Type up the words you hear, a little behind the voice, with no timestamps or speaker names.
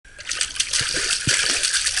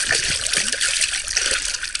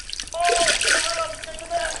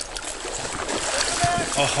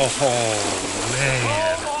Oh,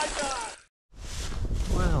 man. Oh my God.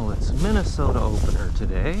 Well, it's Minnesota opener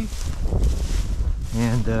today,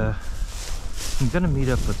 and I'm gonna meet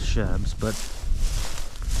up with Shebs, but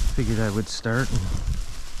figured I would start and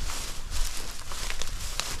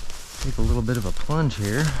take a little bit of a plunge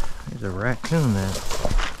here. There's a raccoon that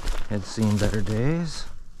had seen better days.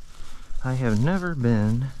 I have never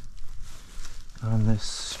been on this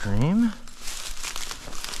stream,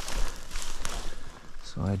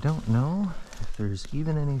 so I don't know if there's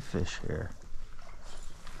even any fish here.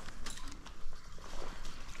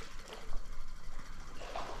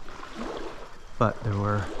 But there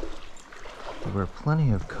were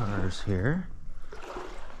plenty of cars here.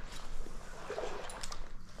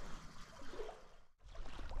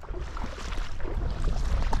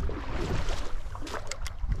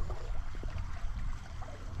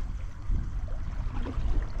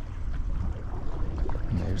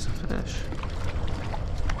 And there's a fish.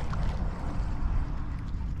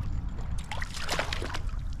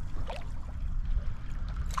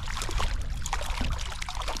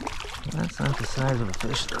 That's not the size of a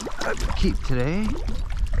fish that I would keep today,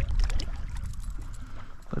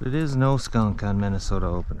 but it is no skunk on Minnesota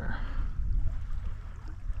opener.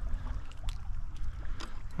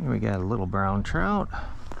 Here we got a little brown trout,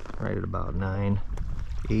 right at about 9,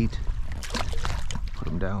 8. Put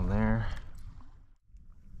them down there.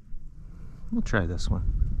 We'll try this one.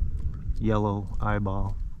 Yellow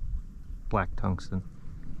eyeball, black tungsten.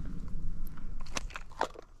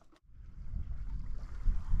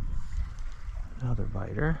 Another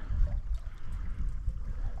biter.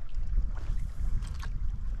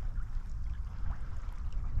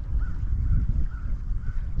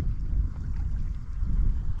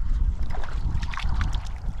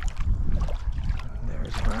 And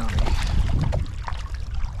there's brownie.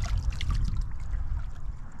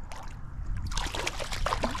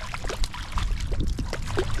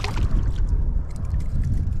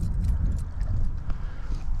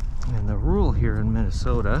 And the rule here in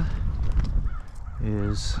Minnesota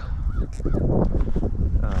is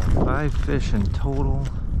 5 fish in total,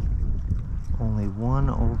 only 1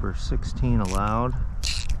 over 16 allowed.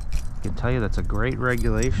 I can tell you that's a great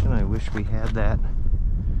regulation. I wish we had that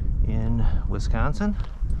in Wisconsin.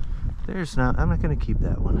 There's not, I'm not going to keep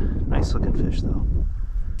that one. Nice looking fish though.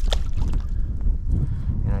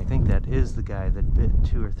 And I think that is the guy that bit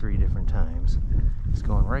 2 or 3 different times. He's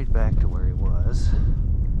going right back to where he was.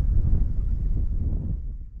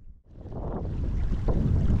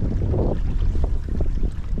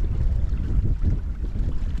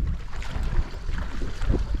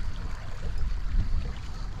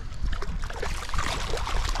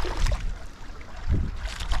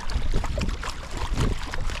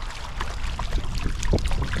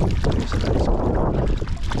 There's a nice one.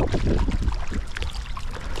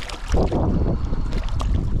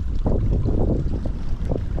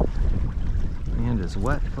 And it's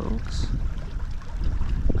wet, folks.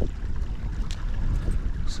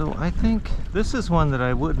 So I think this is one that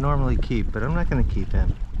I would normally keep, but I'm not going to keep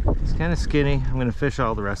him. He's kind of skinny. I'm going to fish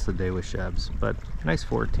all the rest of the day with Shebs, but nice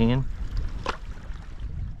 14.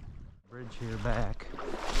 Bridge here back.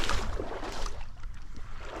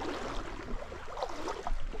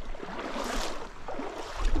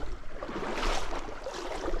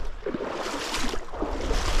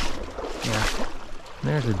 Yeah,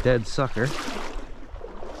 there's a dead sucker.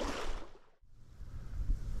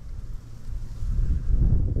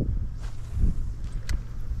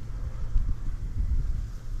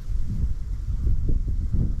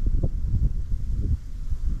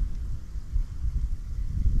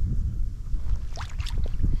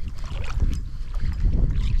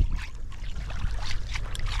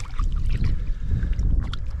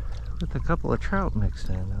 With a couple of trout mixed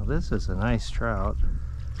in. Now this is a nice trout.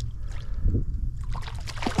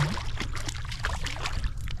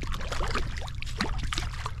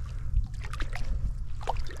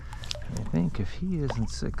 I think if he isn't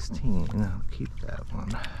 16, I'll keep that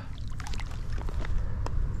one.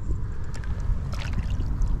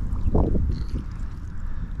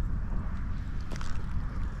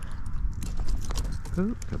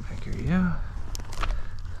 Ooh, come back here, yeah.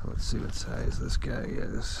 Let's see what size this guy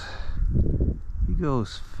is. He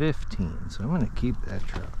goes 15, so I'm going to keep that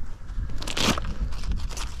trout.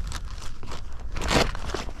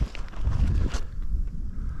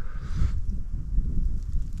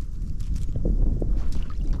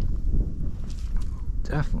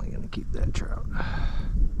 Definitely going to keep that trout.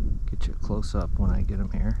 Get you a close up when I get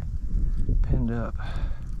him here. Pinned up.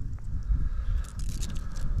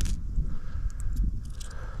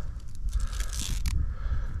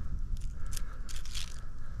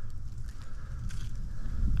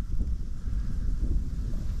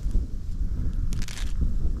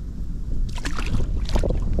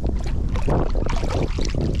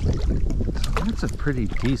 That's a pretty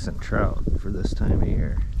decent trout for this time of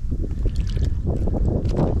year.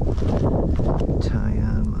 Tie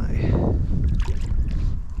on my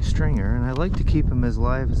stringer, and I like to keep them as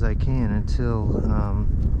live as I can until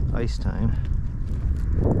ice time.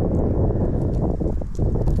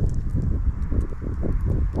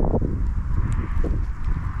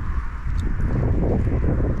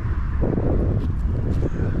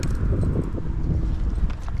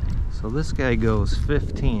 So this guy goes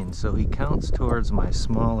 15, so he counts towards my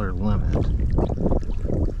smaller limit.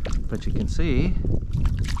 But you can see,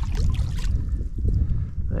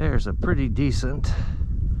 there's a pretty decent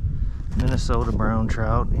Minnesota brown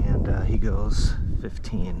trout, and he goes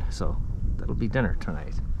 15. So that'll be dinner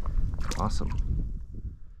tonight. Awesome.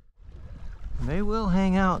 And they will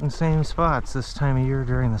hang out in same spots this time of year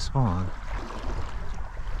during the spawn.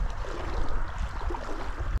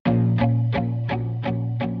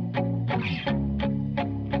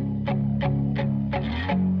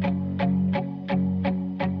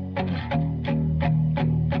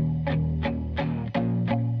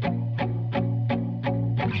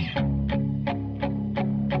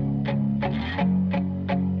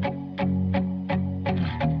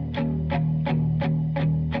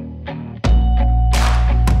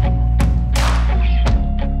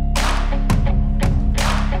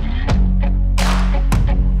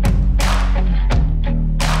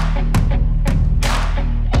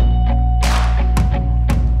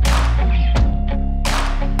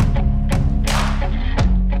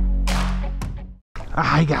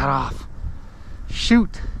 I got off.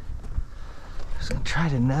 Shoot. I was gonna try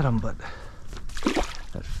to net him, but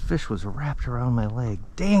that fish was wrapped around my leg.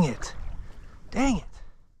 Dang it. Dang it.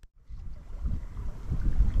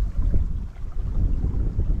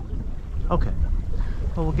 Okay.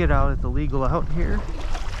 Well, we'll get out at the legal out here,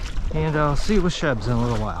 and I'll see you with Shebs in a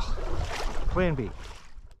little while. Plan B.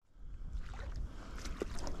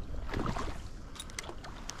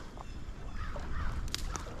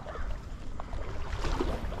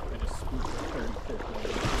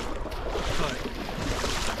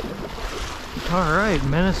 All right,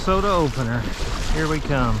 Minnesota opener. Here we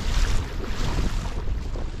come.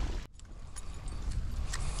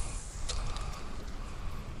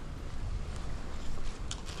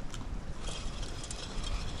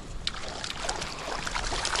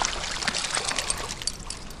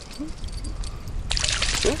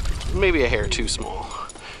 Maybe a hair too small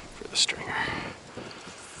for the stringer.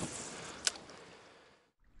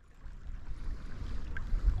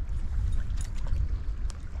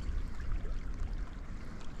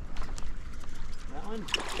 That one?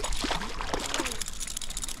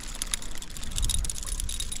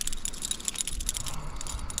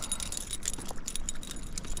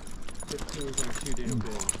 15 is not too damn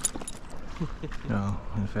big. No,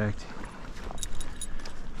 in fact.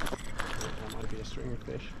 That might be a stringer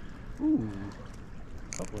fish. Ooh,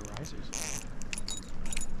 a couple of risers.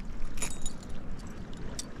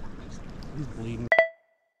 He's bleeding.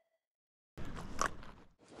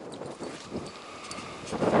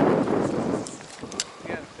 We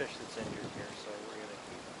got a fish that's injured here, so we're gonna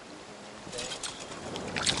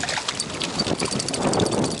keep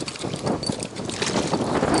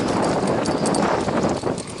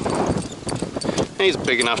him. He's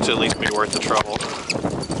big enough to at least be worth the trouble.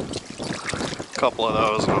 A couple of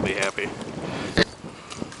those and I'll be happy.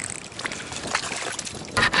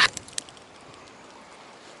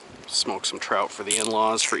 Smoke some trout for the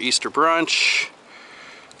in-laws for Easter brunch.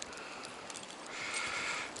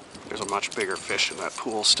 There's a much bigger fish in that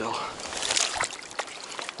pool still.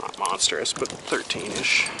 Not monstrous, but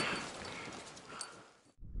 13-ish.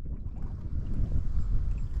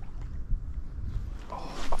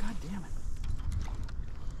 Oh, god damn it.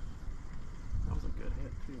 That was a good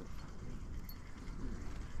hit too.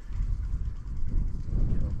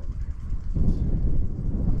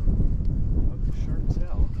 Sharp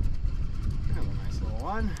tail. Kind of a nice little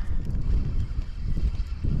one.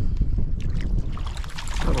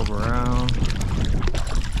 Little brown.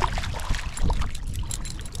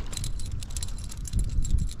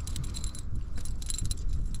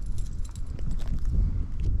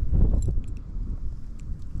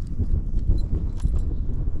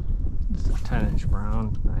 It's a 10-inch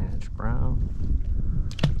brown, 9-inch brown.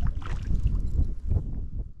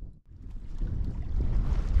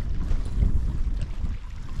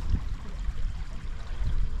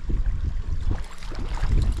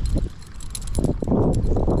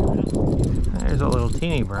 There's a little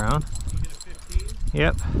teeny brown.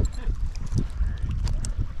 Yep.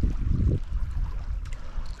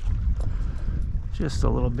 Just a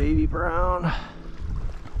little baby brown.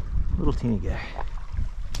 Little teeny guy.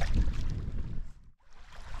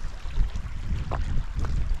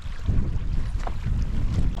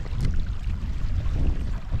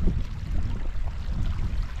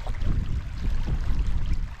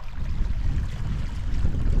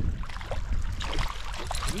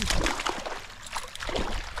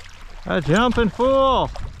 A jumping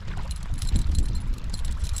fool.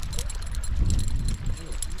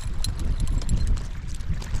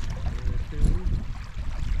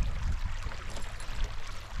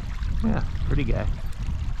 Yeah, pretty guy.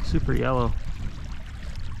 Super yellow.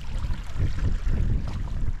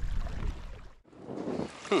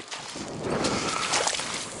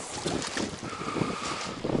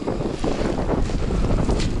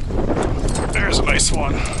 There's a nice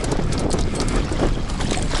one. Yeah,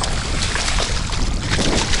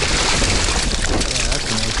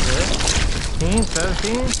 that's a nice fish. 16,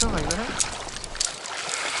 17, something like that.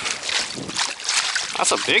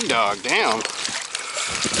 That's a big dog, damn.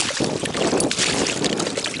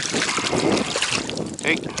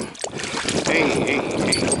 Hey,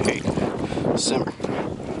 hey. Simmer.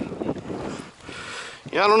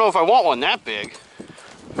 Yeah, I don't know if I want one that big.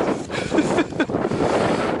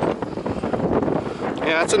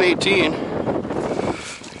 Yeah, that's an 18.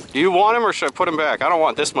 Do you want him or should I put him back? I don't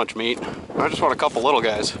want this much meat. I just want a couple little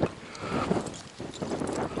guys.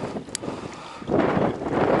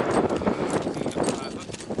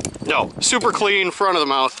 No, super clean, front of the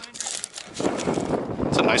mouth.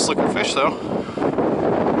 It's a nice looking fish though.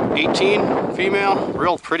 18, female,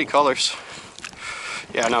 real pretty colors.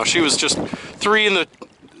 Yeah, no, she was just 3 in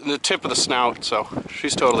the tip of the snout, so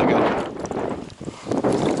she's totally good.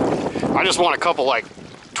 I just want a couple like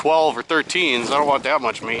 12 or 13s. I don't want that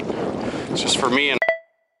much meat. It's just for me and...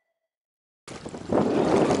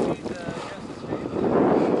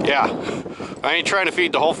 Yeah, I ain't trying to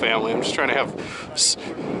feed the whole family. I'm just trying to have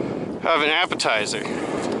an appetizer.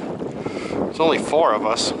 There's only 4 of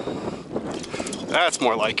us. That's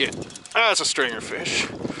more like it. That's a stringer fish.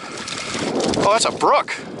 Oh, that's a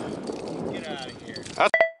brook. Get out of here.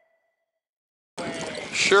 That's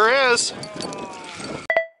sure is.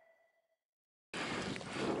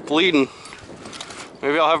 Bleeding.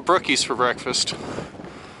 Maybe I'll have brookies for breakfast.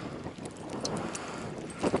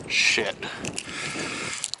 Shit.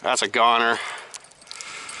 That's a goner.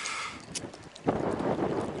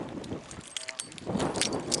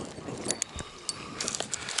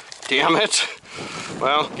 Damn it.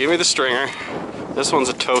 Well, give me the stringer. This one's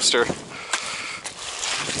a toaster.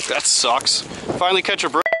 That sucks. Finally catch a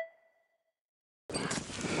brook.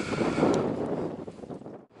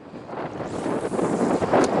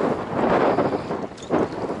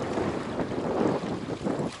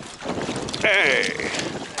 Hey!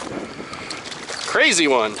 Crazy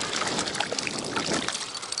one.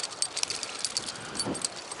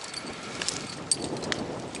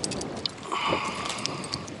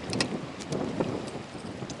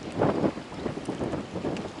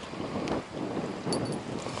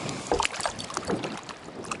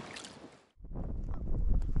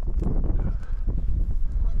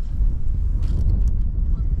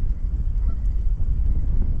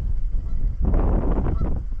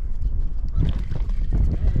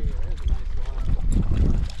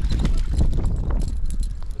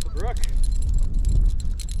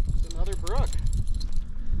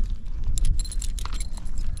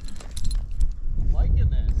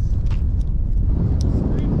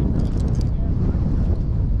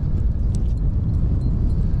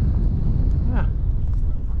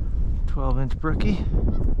 Brookie,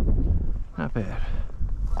 not bad.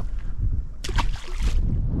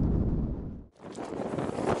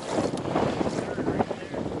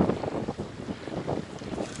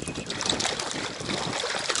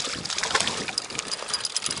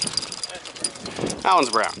 That one's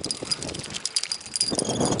brown.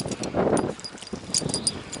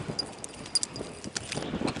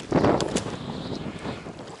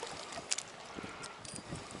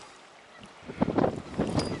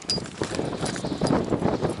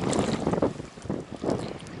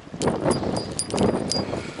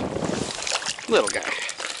 Little guy.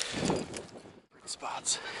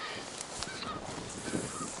 Spots.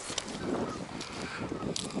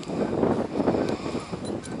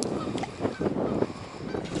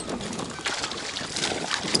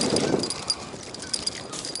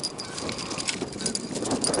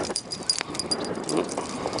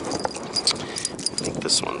 I think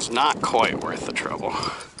this one's not quite worth the trouble.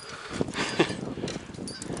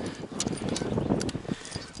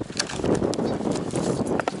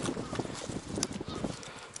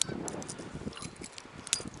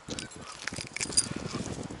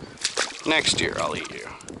 Next year, I'll eat you.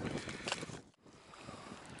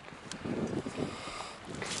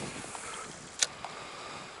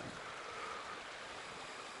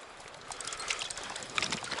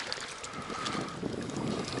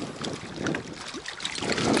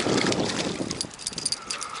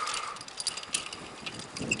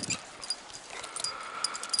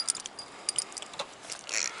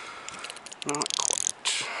 Not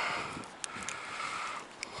quite.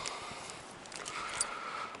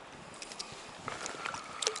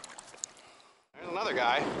 There's another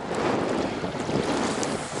guy.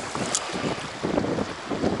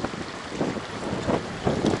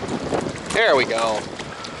 There we go.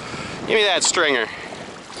 Give me that stringer.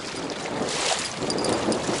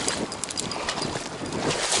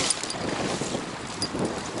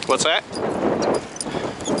 What's that?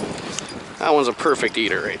 That one's a perfect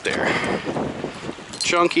eater right there.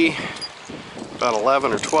 Chunky, about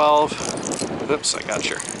 11 or 12. Oops, I got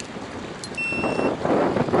your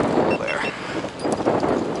there.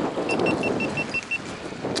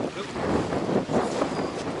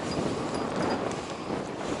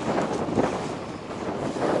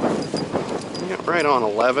 Yep, right on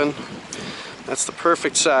 11. That's the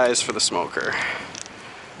perfect size for the smoker.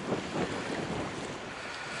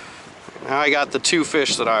 Now I got the 2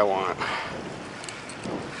 fish that I want.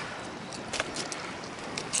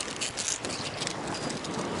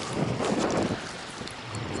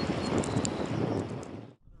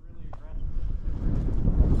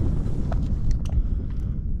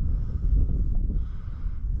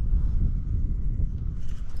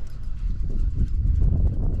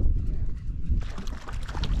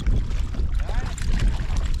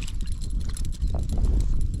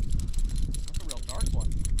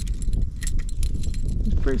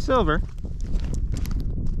 Pretty silver.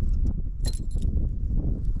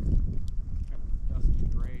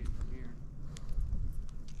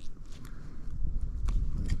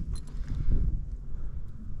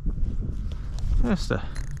 Just a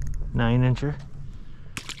 9-incher.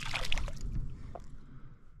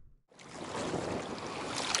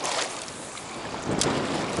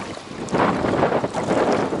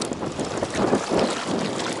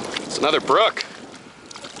 It's another brook.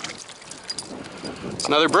 It's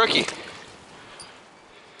another brookie.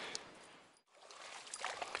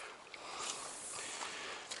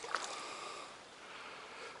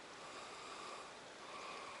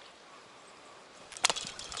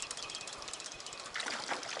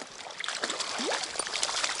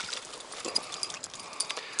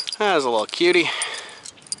 That was a little cutie.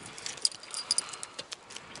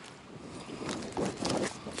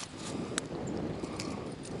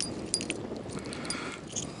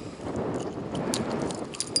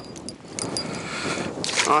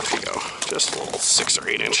 Off you go. Just a little 6 or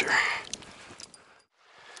 8-incher.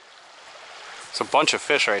 It's a bunch of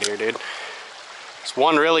fish right here, dude. It's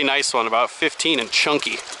one really nice one, about 15 and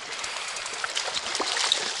chunky.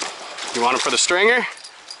 You want him for the stringer?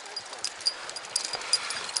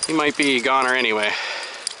 He might be a goner anyway.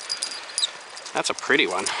 That's a pretty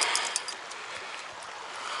one.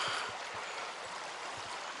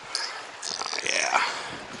 Oh, yeah.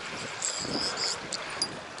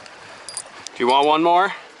 Do you want one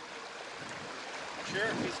more? Sure,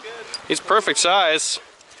 he's good. He's perfect size.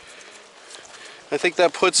 I think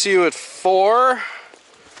that puts you at 4.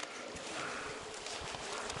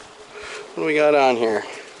 What do we got on here?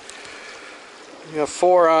 We got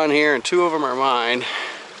 4 on here and 2 of them are mine.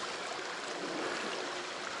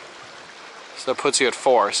 So that puts you at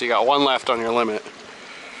 4. So you got 1 left on your limit.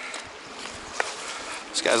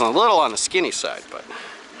 This guy's a little on the skinny side, but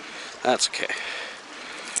that's okay.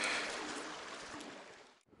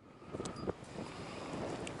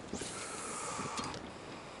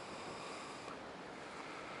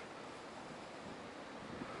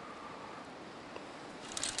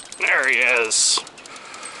 There he is.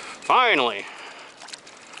 Finally.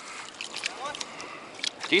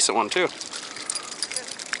 Decent one too.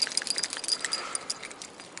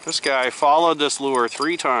 This guy followed this lure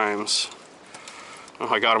 3 times. Oh,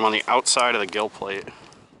 I got him on the outside of the gill plate.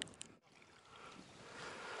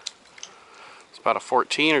 It's about a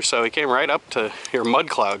 14 or so. He came right up to your mud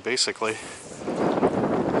cloud, basically.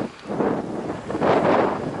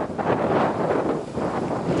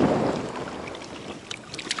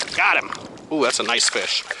 Got him. Ooh, that's a nice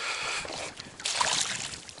fish.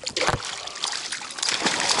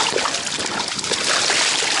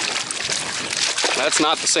 That's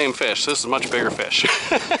not the same fish. This is a much bigger fish.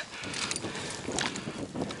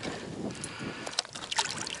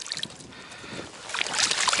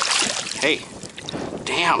 Hey,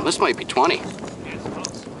 damn, this might be 20.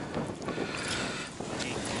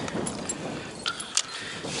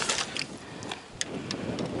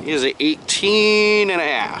 He is an 18 and a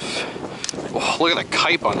half. Oh, look at the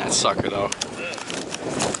kype on that sucker though.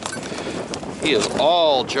 He is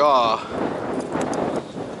all jaw.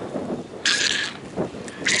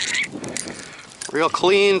 Real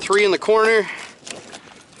clean, 3 in the corner.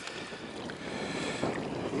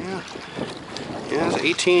 Yeah, it's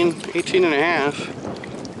 18 and a half.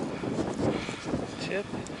 tip?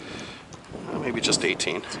 Maybe just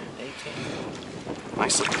 18. 18.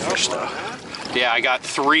 Nice looking fish though. Yeah, I got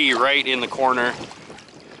 3 right in the corner.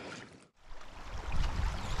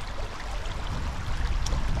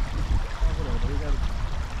 Whatever, we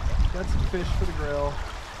got some fish for the grill.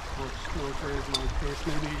 We'll raise my fish,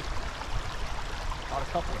 maybe caught a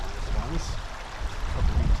couple of nice ones. A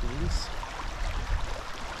couple 18s.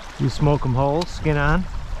 You smoke them whole, skin on?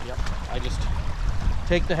 Yep. I just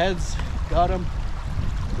take the heads, gut them,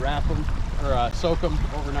 wrap them, or soak them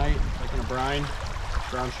overnight, like in a brine,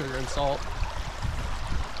 brown sugar and salt.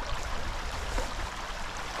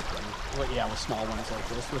 Well, yeah, with small ones like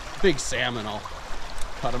this. With big salmon, I'll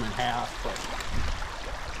cut them in half. But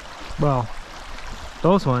Well,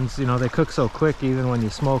 those ones, you know, they cook so quick even when you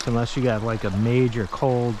smoke, unless you got like a major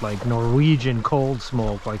cold, like Norwegian cold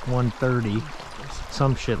smoke, like 130,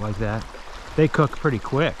 some shit like that. They cook pretty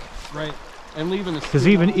quick. right, and leaving the Because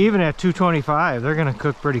skin on. even at 225, they're gonna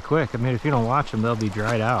cook pretty quick. I mean, if you don't watch them, they'll be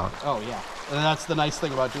dried out. Oh yeah, and that's the nice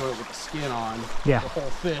thing about doing it with the skin on. Yeah. The whole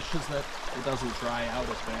fish is that it doesn't dry out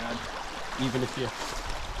as bad, even if you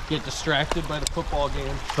get distracted by the football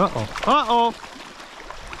game. Uh-oh. Uh-oh.